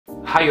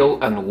Hi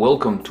all and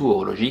welcome to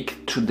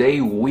Horologique.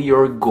 Today we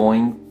are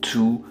going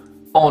to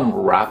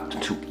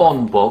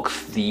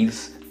unbox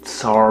these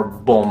Tsar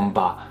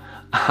Bomba.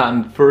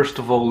 And first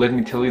of all, let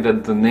me tell you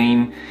that the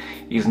name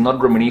is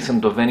not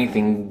reminiscent of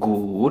anything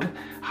good.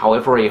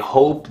 However, I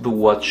hope the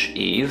watch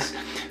is.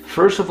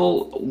 First of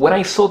all, when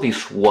I saw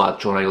this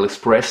watch on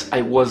AliExpress,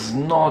 I was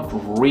not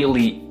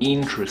really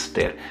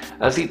interested,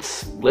 as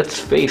it's, let's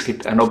face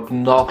it, an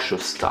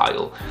obnoxious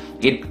style.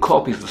 It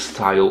copies the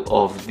style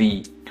of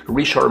the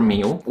Richard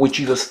Mille, which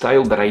is a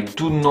style that I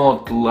do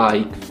not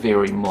like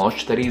very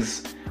much. That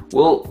is,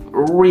 well,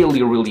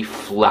 really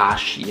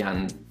flashy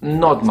and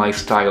not my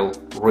style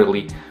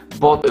really.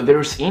 But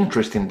there's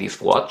interest in this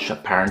watch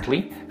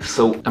apparently,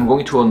 so I'm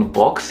going to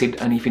unbox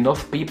it, and if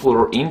enough people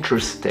are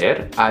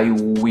interested, I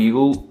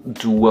will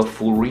do a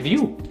full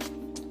review.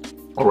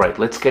 Alright,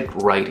 let's get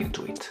right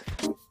into it.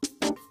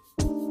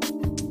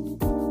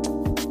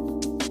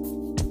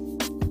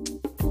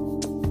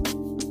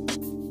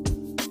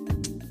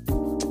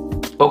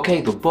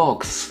 Okay, the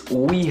box.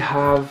 We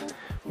have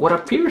what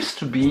appears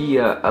to be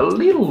a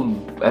little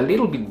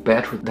bit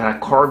better than a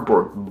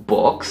cardboard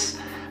box,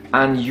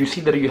 and you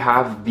see that you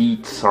have the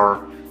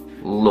Tsar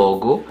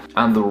logo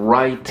and the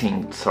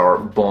writing Tsar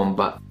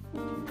Bomba.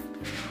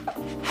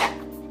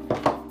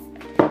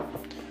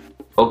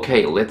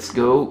 Okay, let's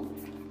go.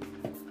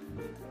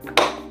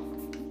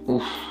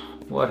 Oof,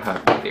 what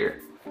happened there?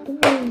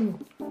 Ooh,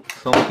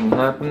 something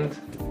happened.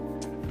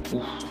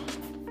 Oof.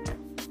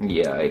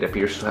 Yeah, it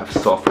appears to have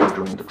suffered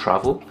during the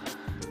travel.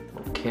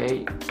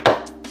 Okay.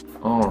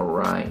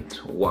 Alright.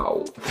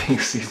 Wow.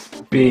 This is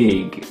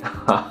big.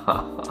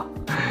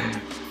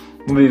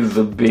 This is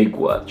a big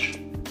watch.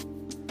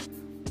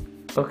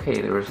 Okay,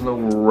 there is no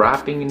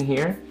wrapping in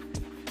here,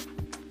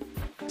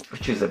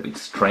 which is a bit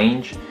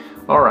strange.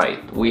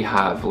 Alright, we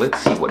have, let's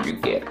see what you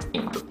get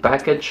in the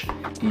package.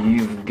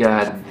 You've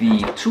got the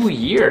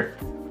 2-year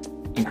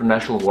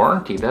international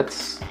warranty.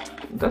 That's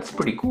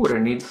pretty good,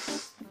 and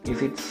is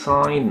it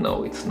signed?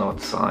 No, it's not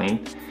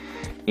signed.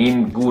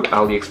 In good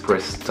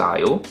AliExpress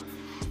style.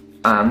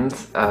 And,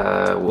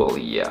 well,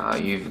 yeah,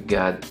 you've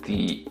got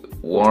the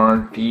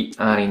warranty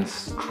and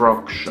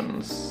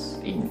instructions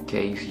in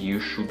case you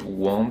should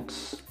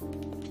want.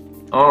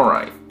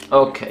 Alright,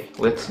 okay,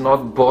 let's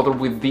not bother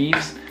with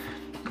these.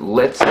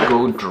 Let's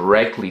go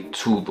directly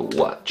to the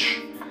watch.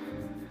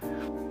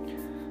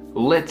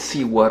 Let's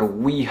see what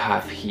we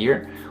have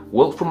here.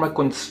 Well, from a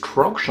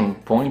construction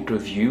point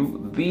of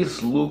view,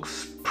 this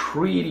looks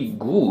pretty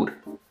good.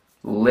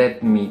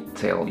 Let me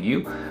tell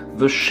you,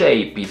 the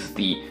shape is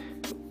the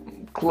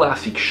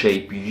classic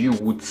shape you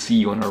would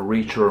see on a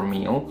Richard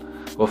Mille,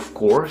 of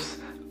course.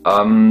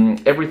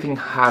 Everything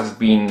has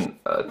been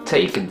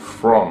taken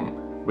from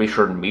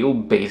Richard Mille,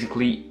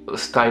 basically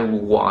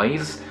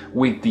style-wise,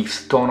 with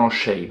this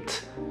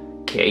tonneau-shaped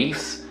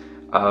case,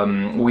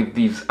 with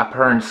these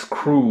apparent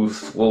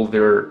screws. Well,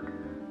 they're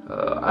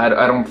I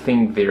don't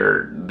think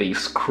they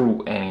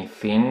screw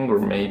anything, or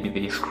maybe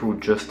they screw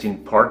just in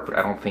part, but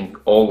I don't think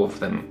all of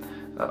them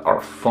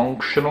are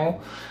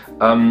functional.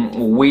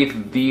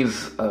 With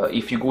these,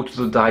 if you go to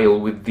the dial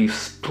with these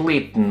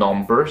split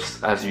numbers,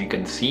 as you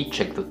can see,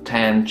 check the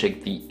 10,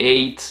 check the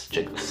 8,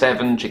 check the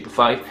 7, check the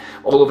 5,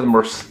 all of them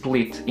are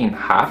split in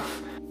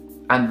half,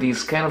 and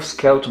this kind of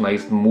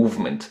skeletonized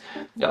movement.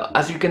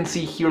 As you can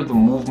see here, the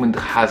movement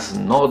has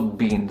not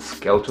been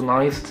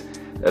skeletonized,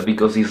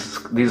 because this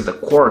is a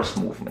quartz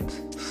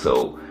movement.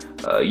 So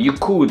you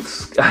could,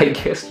 I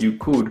guess you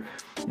could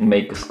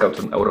make a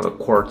skeleton out of a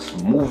quartz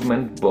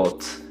movement,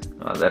 but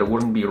that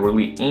wouldn't be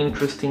really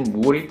interesting,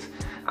 would it?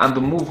 And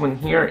the movement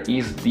here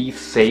is the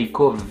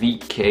Seiko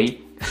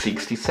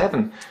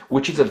VK67,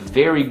 which is a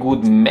very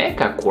good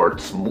mecha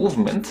quartz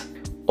movement.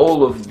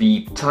 All of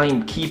the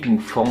timekeeping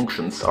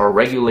functions are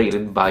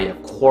regulated by a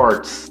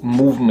quartz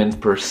movement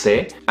per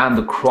se, and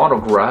the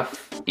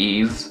chronograph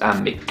is a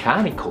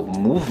mechanical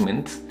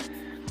movement.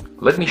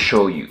 Let me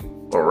show you.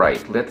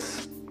 Alright,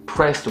 let's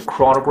press the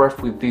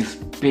chronograph with this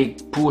big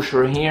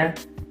pusher here.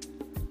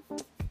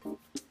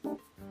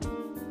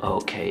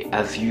 Okay,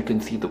 as you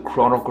can see, the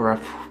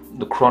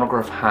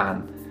chronograph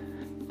hand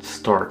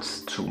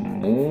starts to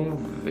move.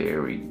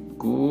 Very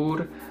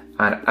good.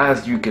 And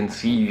as you can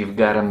see, you've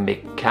got a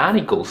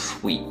mechanical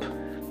sweep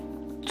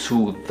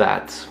to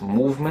that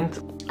movement.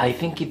 I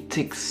think it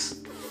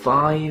ticks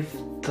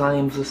 5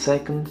 times a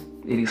second.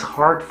 It is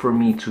hard for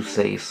me to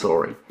say,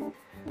 sorry.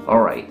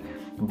 Alright,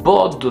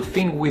 but the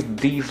thing with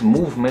this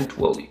movement,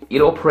 well,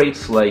 it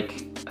operates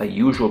like a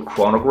usual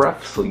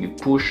chronograph, so you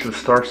push the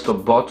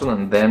start-stop button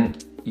and then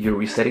you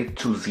reset it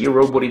to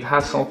 0, but it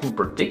has something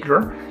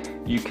particular.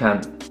 You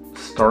can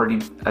start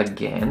it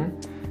again,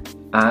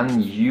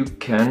 and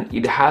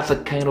it has a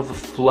kind of a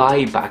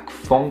flyback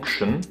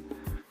function,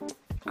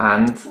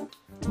 and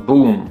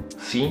boom,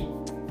 see?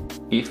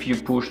 If you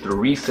push the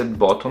reset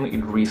button,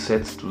 it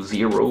resets to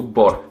 0,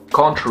 but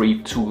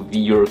contrary to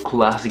your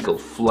classical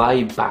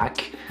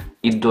flyback,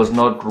 it does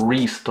not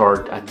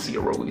restart at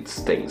 0, it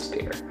stays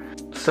there.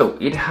 So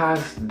it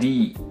has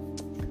the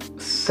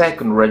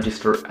second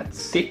register at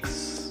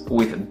 6,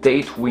 with a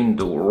date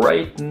window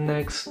right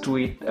next to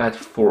it at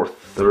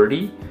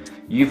 4:30.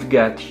 You've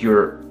got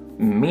your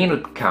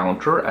minute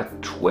counter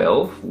at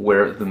 12,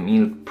 where the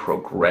minute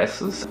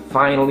progresses.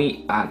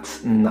 Finally, at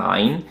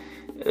 9,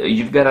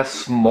 you've got a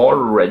small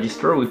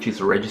register, which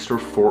is a register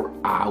for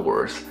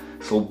hours.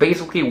 So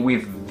basically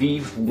with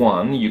this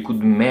one, you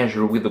could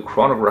measure, with the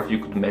chronograph, you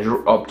could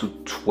measure up to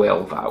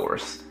 12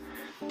 hours.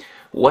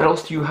 What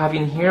else do you have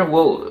in here?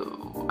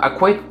 Well, a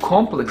quite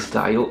complex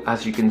dial,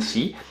 as you can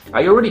see.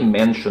 I already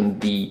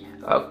mentioned the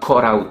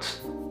cutout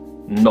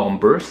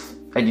numbers.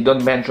 I did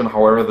not mention,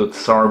 however, the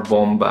Tsar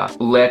Bomba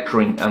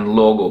lettering and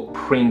logo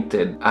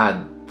printed at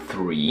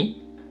 3.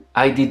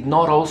 I did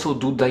not also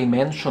do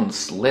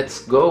dimensions.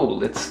 Let's go.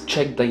 Let's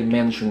check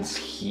dimensions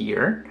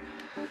here.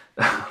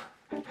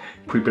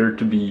 Prepare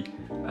to be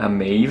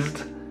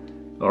amazed.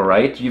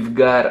 Alright, you've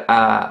got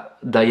a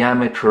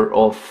diameter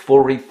of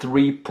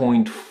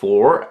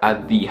 43.4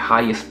 at the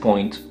highest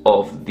point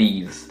of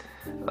these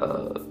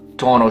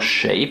tonneau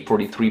shape,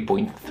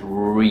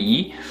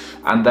 43.3,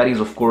 and that is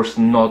of course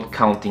not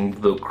counting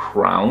the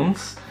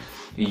crowns.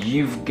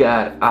 You've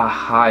got a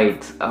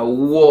height, a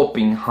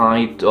whopping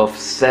height of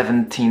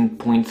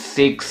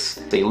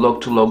 17.6, a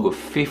log-to-log of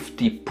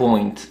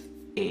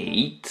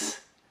 50.8.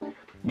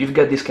 You've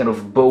got these kind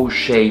of bow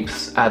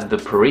shapes at the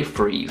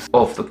peripheries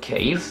of the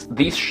case.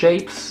 These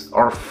shapes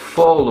are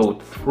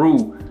followed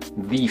through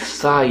the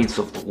sides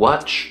of the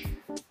watch,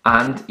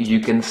 and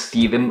you can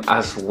see them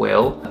as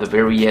well at the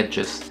very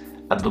edges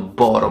at the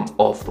bottom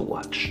of the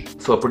watch.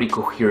 So a pretty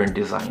coherent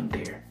design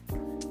there.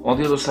 On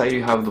the other side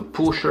you have the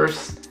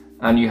pushers,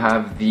 and you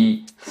have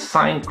the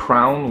sign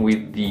crown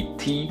with the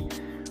T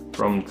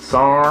from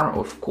Tsar,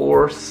 of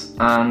course,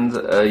 and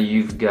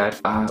you've got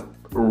a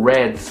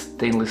red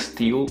stainless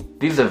steel.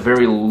 This is a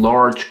very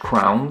large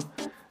crown,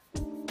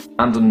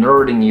 and the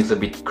nerding is a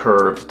bit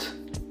curved.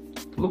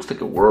 Looks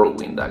like a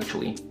whirlwind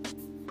actually.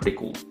 Pretty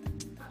cool.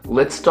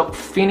 Let's talk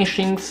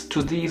finishings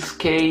to this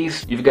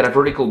case. You've got a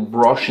vertical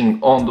brushing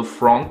on the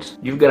front.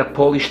 You've got a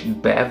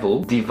polished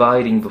bevel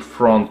dividing the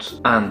front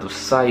and the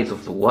sides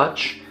of the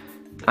watch.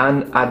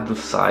 And at the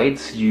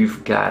sides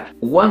you've got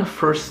one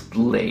first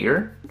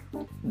layer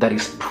that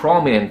is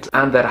prominent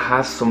and that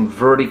has some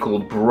vertical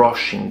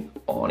brushing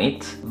on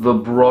it. The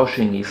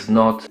brushing is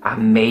not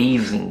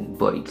amazing,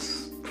 but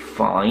it's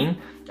fine.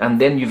 And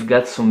then you've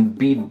got some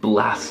bead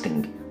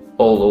blasting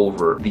all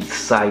over the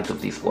sides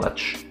of this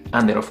watch.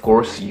 And then of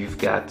course you've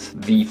got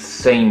the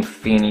same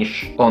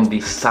finish on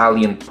the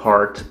salient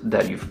part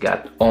that you've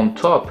got on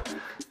top.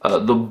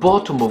 The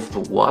bottom of the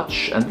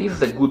watch, and this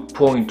is a good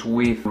point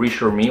with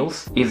Richard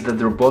Mille's, is that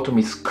their bottom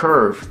is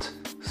curved,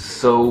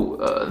 so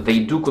they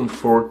do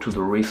conform to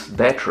the wrist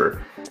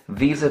better.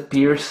 This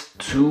appears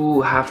to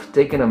have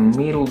taken a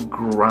middle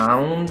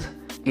ground.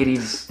 It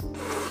is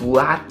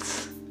flat,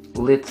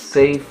 let's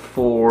say,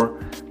 for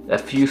a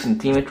few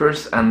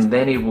centimeters, and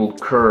then it will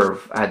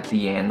curve at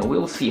the end.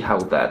 We'll see how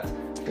that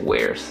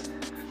wears.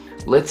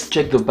 Let's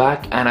check the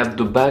back, and at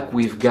the back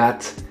we've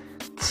got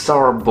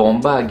Tsar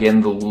Bomba,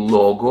 again the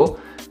logo.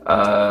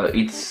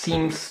 It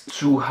seems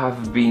to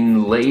have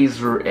been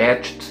laser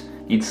etched.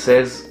 It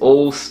says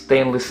all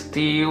stainless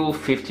steel,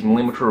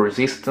 50mm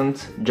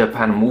resistant,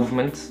 Japan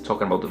movement,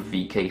 talking about the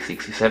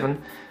VK67,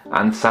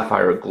 and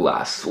sapphire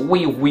glass.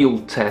 We will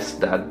test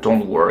that,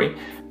 don't worry.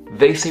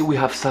 They say we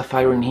have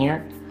sapphire in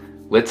here.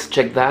 Let's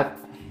check that.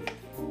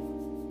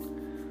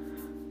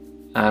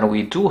 And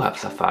we do have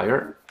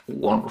sapphire.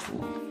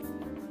 Wonderful.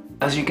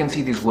 As you can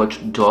see, this watch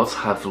does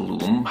have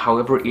lume,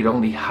 however it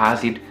only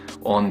has it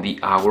on the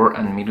hour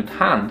and minute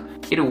hand.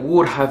 It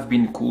would have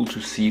been cool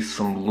to see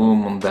some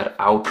lume on that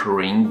outer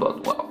ring,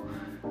 but well,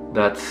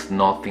 that's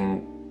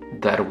nothing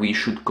that we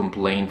should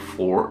complain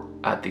for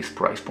at this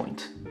price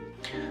point.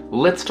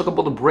 Let's talk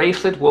about the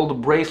bracelet. Well, the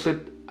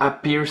bracelet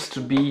appears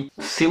to be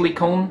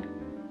silicone.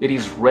 It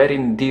is red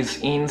in this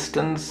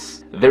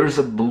instance. There's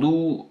a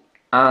blue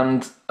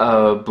and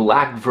a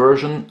black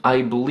version,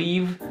 I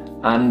believe,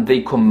 and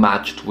they come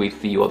matched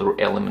with the other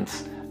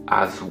elements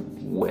as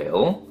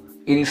well.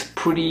 It is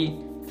pretty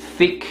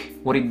thick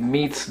when it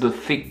meets the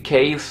thick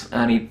case,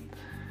 and it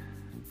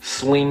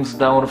slims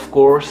down, of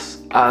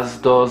course, as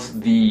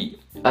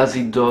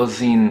it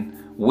does in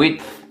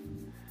width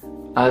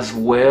as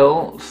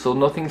well. So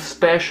nothing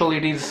special.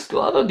 It is, the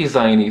other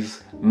design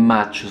is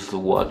matches the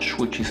watch,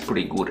 which is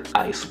pretty good,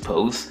 I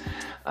suppose.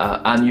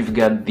 And you've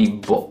got the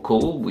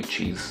buckle,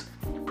 which is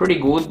pretty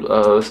good,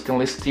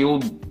 stainless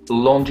steel,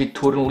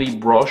 longitudinally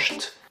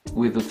brushed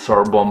with the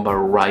Tsar Bomba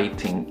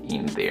writing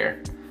in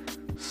there.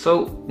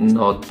 So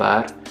not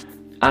bad.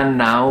 And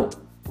now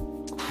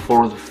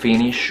for the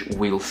finish,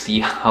 we'll see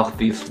how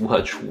this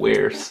watch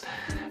wears.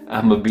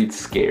 I'm a bit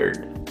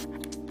scared.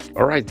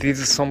 Alright, this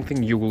is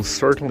something you will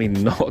certainly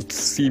not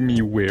see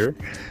me wear.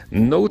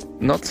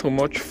 Not so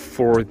much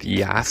for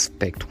the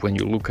aspect when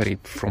you look at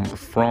it from the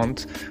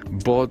front,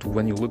 but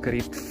when you look at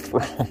it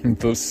from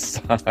the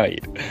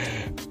side.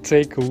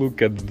 Take a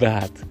look at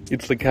that.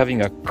 It's like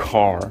having a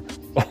car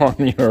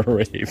on your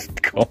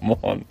wrist. Come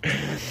on.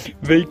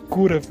 They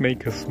could have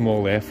made a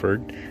small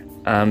effort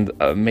and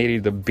made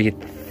it a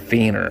bit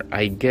thinner.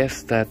 I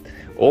guess that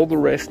all the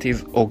rest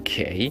is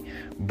okay,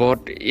 but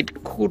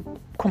it could,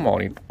 come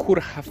on, it could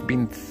have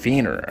been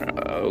thinner.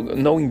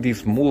 Knowing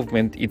this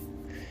movement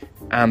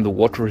and the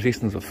water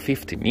resistance of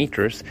 50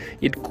 meters,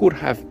 it could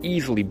have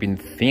easily been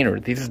thinner.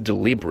 This is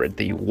deliberate.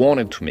 They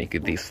wanted to make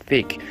it this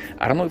thick.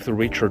 I don't know if the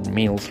Richard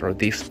Milles are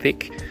this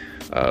thick.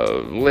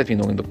 Let me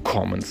know in the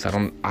comments. I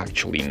don't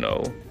actually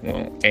know.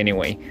 Well,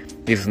 anyway,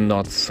 this is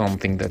not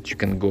something that you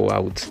can go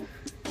out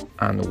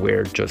and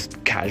wear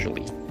just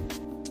casually.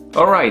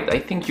 Alright, I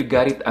think you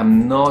got it.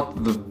 I'm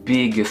not the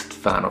biggest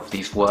fan of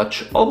this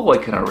watch, although I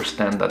can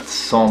understand that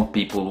some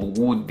people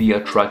would be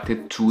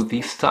attracted to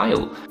this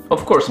style.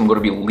 Of course, I'm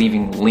gonna be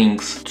leaving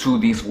links to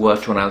this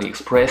watch on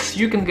AliExpress.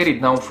 You can get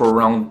it now for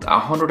around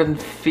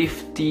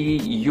 150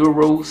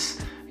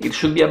 euros. It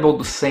should be about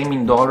the same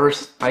in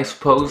dollars, I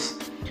suppose.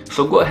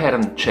 So go ahead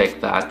and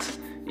check that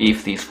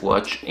if this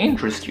watch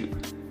interests you.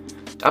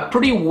 A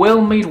pretty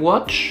well-made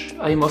watch,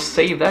 I must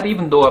say that,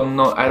 even though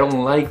I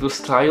don't like the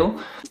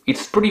style.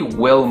 It's pretty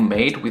well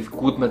made with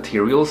good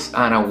materials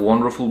and a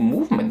wonderful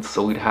movement,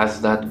 so it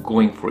has that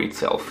going for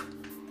itself.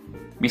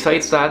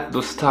 Besides that,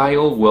 the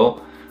style,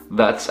 well,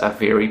 that's a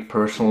very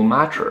personal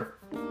matter.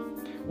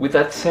 With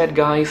that said,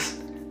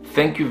 guys,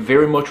 thank you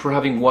very much for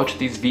having watched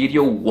this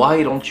video.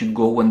 Why don't you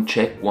go and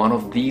check one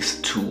of these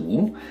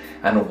two?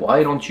 And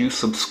why don't you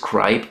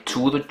subscribe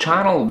to the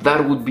channel?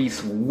 That would be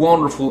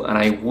wonderful and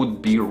I would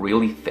be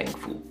really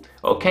thankful.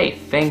 Okay,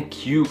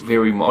 thank you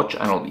very much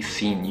and I'll be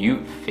seeing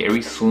you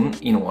very soon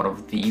in one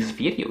of these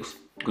videos.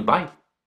 Goodbye.